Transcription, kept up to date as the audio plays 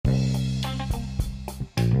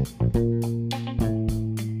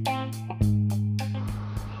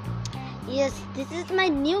Yes, this is my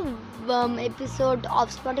new episode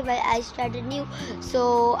of Spotify. I started new,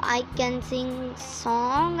 so I can sing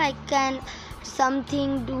song. I can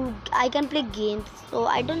something do. I can play games. So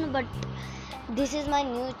I don't know, but this is my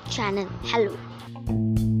new channel. Hello.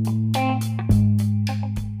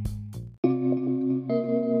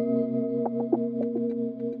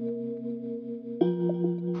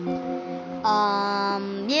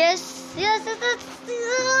 Yes.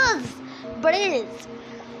 But it is.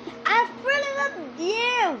 I've really love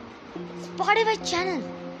you. Spotify channel.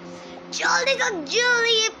 जल्दी से जल्दी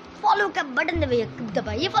ये follow का button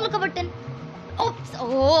दबाइए follow का button. Oops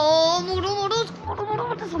मोड़ो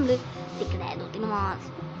समझे दिख रहा है 2-3 मास्क।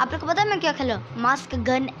 आप लोग को पता है मैं क्या खेला? मास्क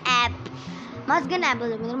गन ऐप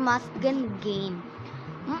मतलब मास्क गन गेम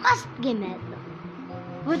मस्त गेम है।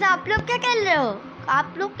 वैसे आप लोग क्या खेल रहे हो?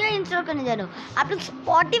 आप लोग क्या इंस्टॉल करने जा रहे हो? आप लोग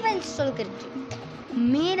स्पॉटिफाई इंस्टॉल करिए।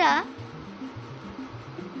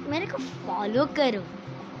 मेरे को फॉलो करो।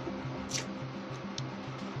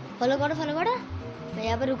 फॉलो करो। मैं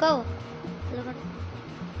यहाँ पर रुका हूँ। फॉलो करो।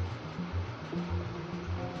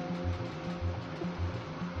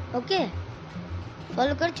 ओके,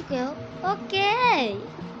 फॉलो कर चुके हो? Okay.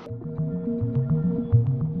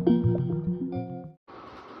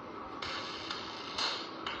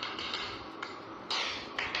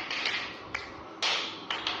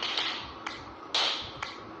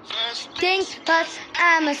 Think what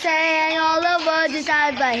I'm saying all the words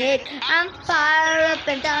inside my head. I'm fired up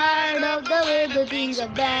and tired of the way the things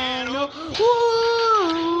are bad. Ooh,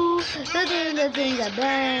 the things are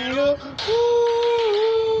bad. Ooh.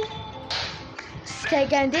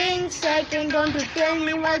 Second, don't you tell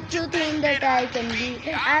me what you think that I can be.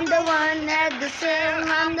 I'm the one at the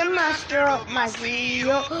center, I'm the master of my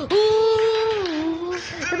CEO. Ooh,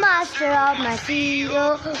 the master of my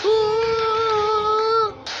CEO. Ooh.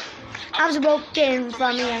 I was broken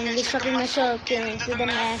from young, destructing my circle to the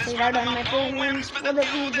masses, out on my parents, for the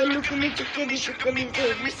people look at me, shook me,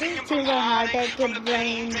 silver heart, I kept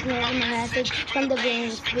brain, hearing my message from the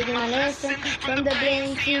brain, speaking my lesson from the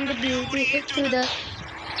brain, seeing the beauty to the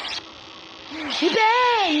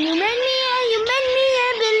pain. You made me a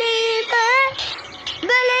believer.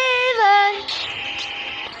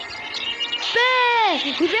 Pain.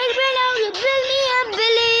 You break me now, you build me a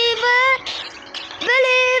believer.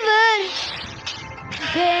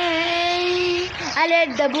 Pain. I let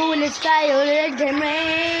the bullets fly, I let them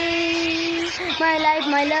rain. My life,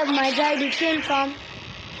 my love, my drive, it came from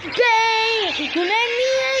pain. You made me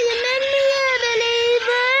a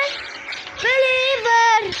believer.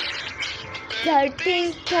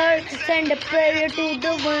 13th, send a prayer to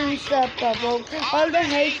the ones up above. All the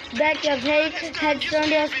hate that you've hate had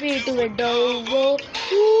turned your spirit to a dove.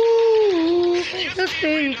 Ooh, the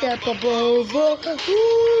spirit up above. Ooh.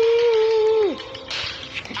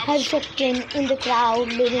 I've shaken in the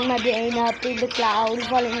cloud, leaving my brain up in the cloud,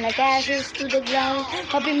 falling like ashes to the ground,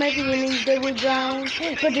 hoping my feelings they would drown.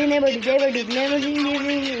 But they never did, never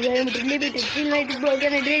did, feel like it's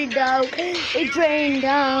broken and it down. It rained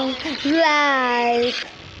down like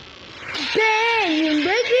pain. You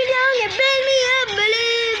break me down, you build me a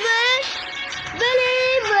believer.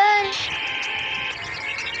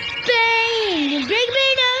 Pain. You break me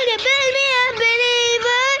down, you build me a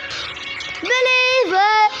believer.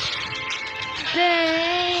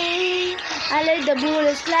 Pain. I let the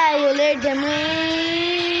bullets fly, you let them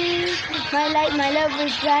rain. My life, my love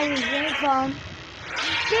is trying to break from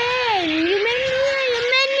pain. You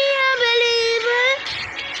made me a believer.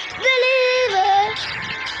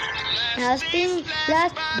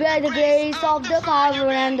 Last by the grace of the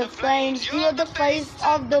power and the flames, feel the face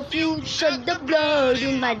of the future, the blood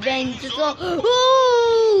in my veins. So,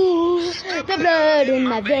 ooh, the blood in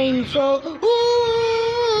my veins. So,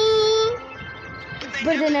 ooh.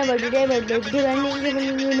 But they never did, limited,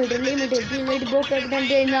 broken, and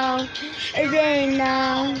they now,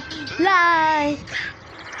 like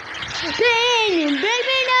pain. You break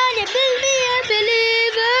me down, you build me a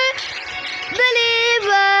believer.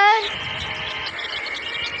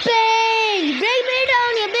 Pain. You break me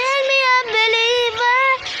down, you build me a believer.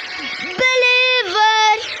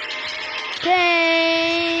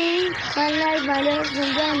 Pain. My life, my love,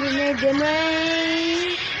 and you made them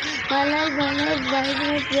rain. My life, my love,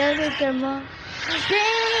 come on.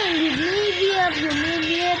 Pain. You made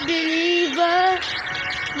me a believer.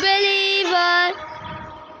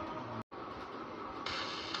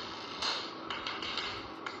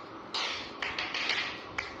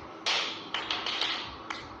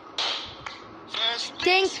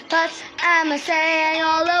 Think first, I'm saying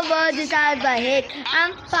all the words inside my head.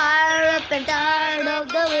 I'm fired up and tired of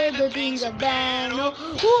the way the things are bad. Oh,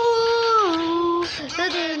 ooh,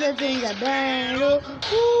 the things are bad. Oh,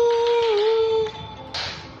 ooh.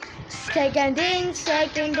 Second,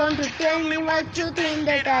 don't you tell me what you think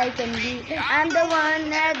that I can be. I'm the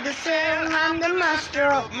one at the sail, I'm the master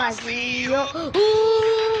of my CEO.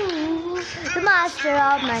 Ooh, the master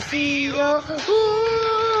of my CEO. Ooh.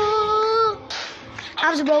 I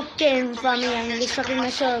was broken from young, stuck in my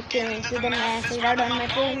circle to the message out on my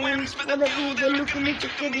phones. For the people look at me,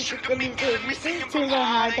 shook me, silver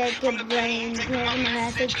heart at the brain, the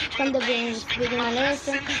message from the brains, speaking a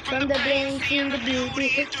lesson from the brain, seeing the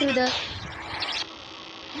beauty through the.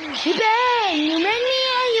 You made me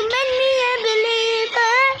a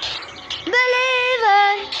believer, believer.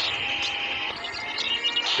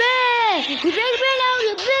 Ben, you break me now,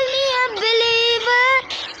 you build me a believer,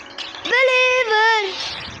 believer.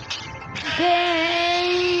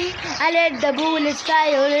 Ben, I let the bullets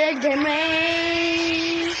fly, or let them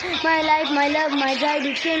rain. My life, my love, my drive,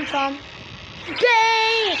 it came from.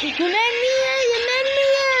 Ben, you made me a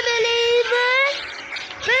believer,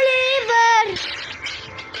 believer.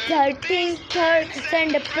 13th,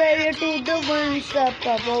 send a prayer to the ones up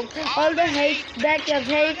above. All the hate that you've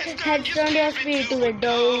hate had turned your spirit to a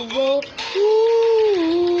dove.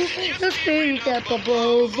 Ooh, the spirit up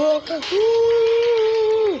above. Ooh.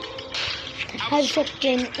 I'm stuck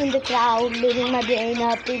in the crowd, losing my brain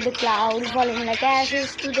up in the cloud, falling like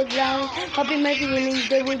ashes to the ground. Hoping my feelings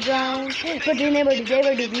they would drown, but they never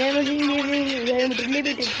did, never did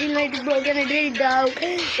it feel like it's broken and it down.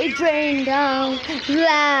 It rained down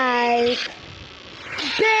like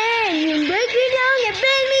pain. You break me down, you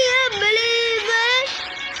build me up, believer,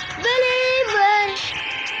 believer.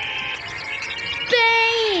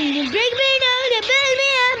 Pain, you break me down, you build me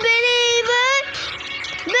up, believer,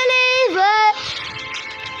 believer.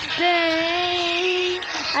 Pain,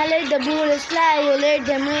 I let the bullets fly, you let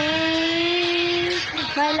them rain.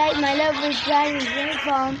 My light, my love is shining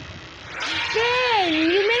from. Pain,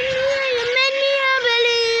 you made me a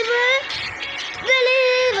believer,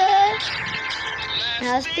 believer.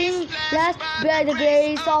 Lasting, last by the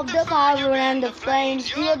grace of the power and the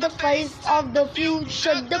flames, feel the face of the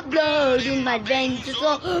future, the blood in my veins,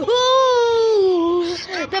 so ooh,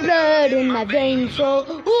 the blood in my veins, so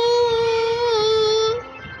ooh.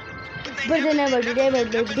 But they never did,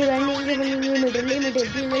 limited, till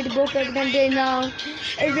it broke and rain down,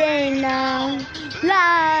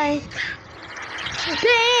 like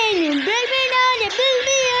pain. You break me down, you build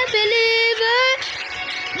me a believer,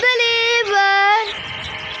 believer.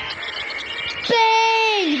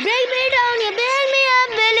 Pain, you break me down, you build me a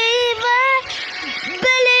believer,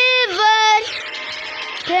 believer.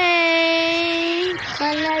 Pain,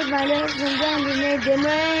 my life, my love, and you made them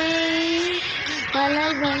rain. My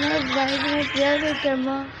life, my love, my prayer come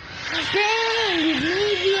on. Pain, you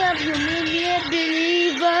made me a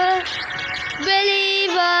believer,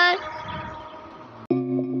 believer.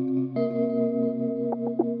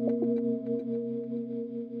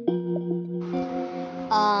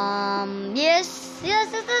 Yes.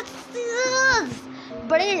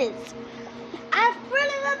 But it is. I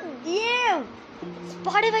really love you.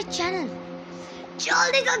 Spotify channel.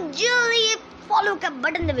 जल्दी follow का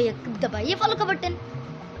button दबाइए follow का button.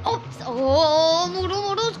 Oops. Oh,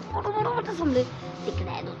 मोड़ो समझे. दिख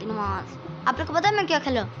रहा है 2-3 mask. आप लोग को पता है मैं क्या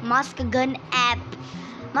खेल रहा हूँ? Mask gun app.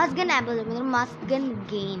 Mask gun app मतलब मास्क गन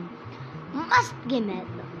गेम. मस्त गेम है.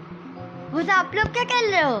 बस आप लोग क्या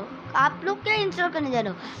खेल रहे हो? आप लोग क्या इंस्टॉल करने जा रहे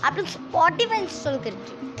हो? आप लोग स्पॉटिफाई इंस्टॉल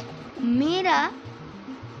करके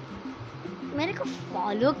मेरे को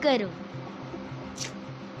फॉलो करो.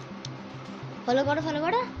 फॉलो करो.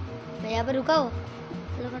 मैं यहाँ पर रुका हो.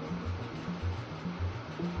 फॉलो करो.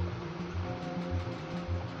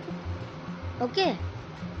 ओके,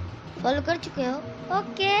 फॉलो कर चुके हो.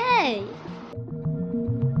 Okay.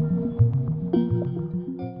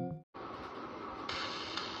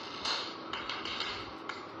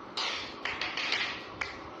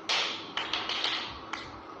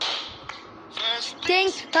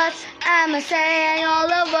 Think first, I'm saying all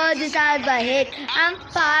the words inside my head. I'm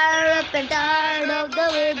fired up and tired of the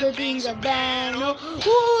way the things are bad. Oh,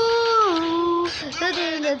 ooh,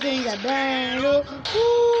 the things are bad. Oh,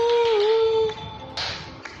 ooh.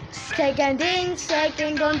 Second,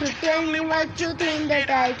 don't you tell me what you think that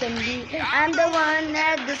I can be. I'm the one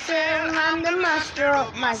at the sail, I'm the master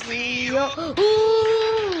of my CEO.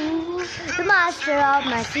 Ooh, the master of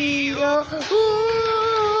my CEO.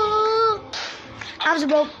 Ooh. I was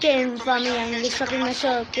broken from young, stuck in my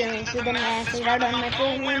circle, to the message out on my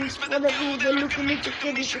feelings. For the people look at me,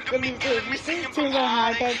 shook me, single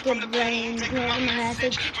heart, I kept brain, hearing a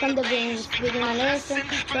message from the brain, speaking a lesson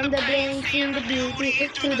from the brain, seeing the beauty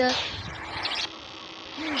through the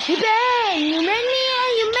pain. You made me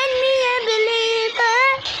a believer,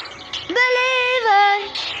 believer.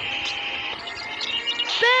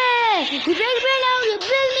 Pain, you break me down, you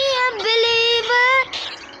build me a believer,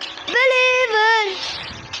 believer.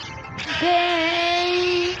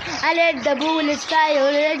 Pain, I let the bullets fly,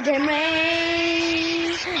 I let them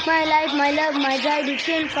rain. My life, my love, my drive, it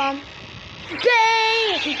came from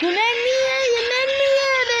pain. You made me a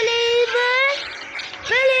believer,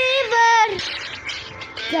 believer.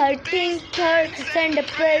 13th, third, send a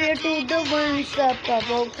prayer to the ones up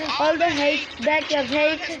above. All the hate that you've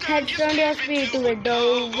had turned your spirit to a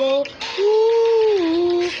dove.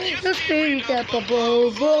 Ooh, the spirit up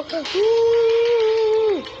above. Ooh.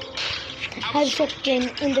 I'm stuck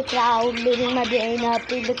in the crowd, living my brain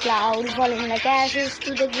up in the cloud, falling like ashes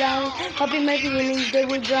to the ground, hoping my feelings they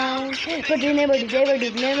would drown. But they never did, never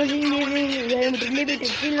did it,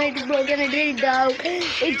 feel like it's broken and it down.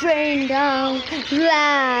 It rained down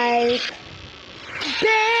like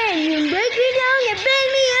pain. You break me down, you break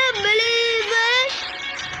me up, believer,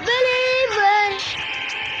 believer.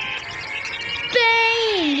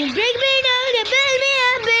 Pain, you break me down, you break me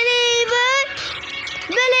up, believer,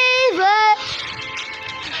 believer.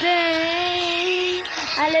 Pain,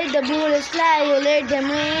 I let the bullets fly, you let them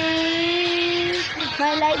rain.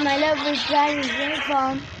 My life, my love is trying to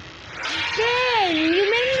from pain. You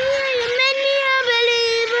made me a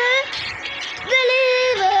believer,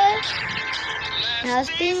 believer.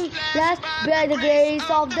 Last by the grace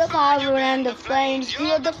of the power and the flames,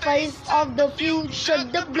 feel the face of the future,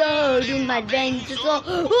 the blood in my veins, so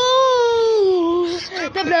ooh,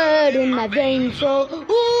 the blood in my veins, so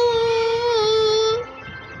ooh.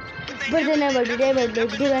 But they never did, limited,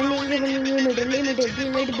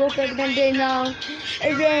 broke it and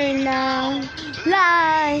it rain now,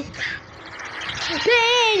 like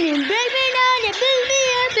pain. You break me down, you build me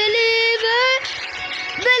a believer,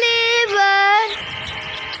 believer.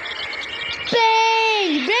 Pain,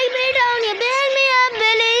 you break me down, you build me a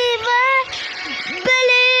believer,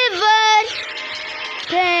 believer.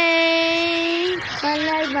 Pain, my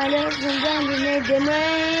life, my love, and then you made them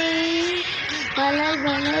rain. My life,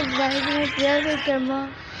 my love, my tears come on.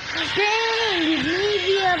 Pain, you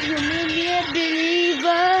made me a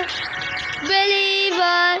believer,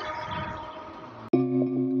 believer.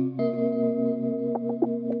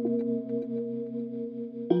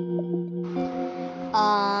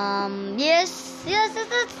 Yes.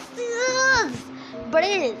 But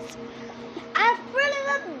it is. I really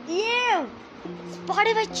love you.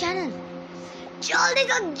 Spotify channel.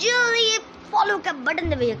 जल्दी follow का button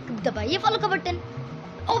दबाइए follow का button.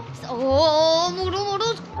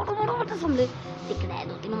 मोड़ो समझे. दिख रहा है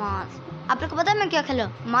 2-3 mask. आप लोग को पता है मैं क्या खेला?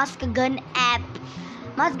 Mask gun app.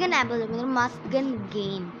 Mask gun app मतलब मास्क गन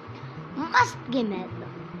गेम. मस्त गेम है.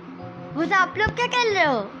 वो आप लोग क्या खेल रहे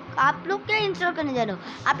हो? आप लोग क्या इंस्टॉल करने जा रहे हो?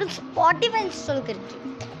 आप लोग स्पॉटिफाई इंस्टॉल करके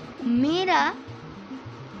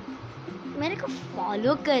मेरे को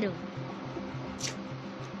फॉलो करो.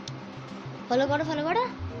 फॉलो करो.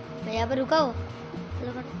 मैं यहाँ पर रुका हो.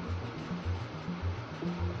 फॉलो करो.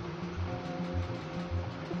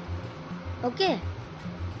 ओके,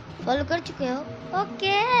 फॉलो कर चुके हो.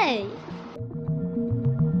 Okay.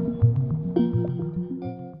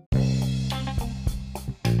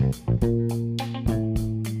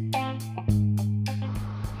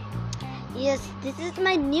 Yes, this is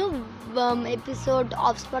my new episode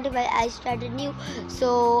of Spotify. I started new,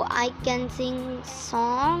 so I can sing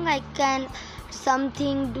song, I can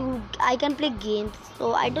I can play games.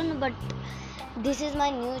 So I don't know, but this is my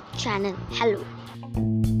new channel. Hello.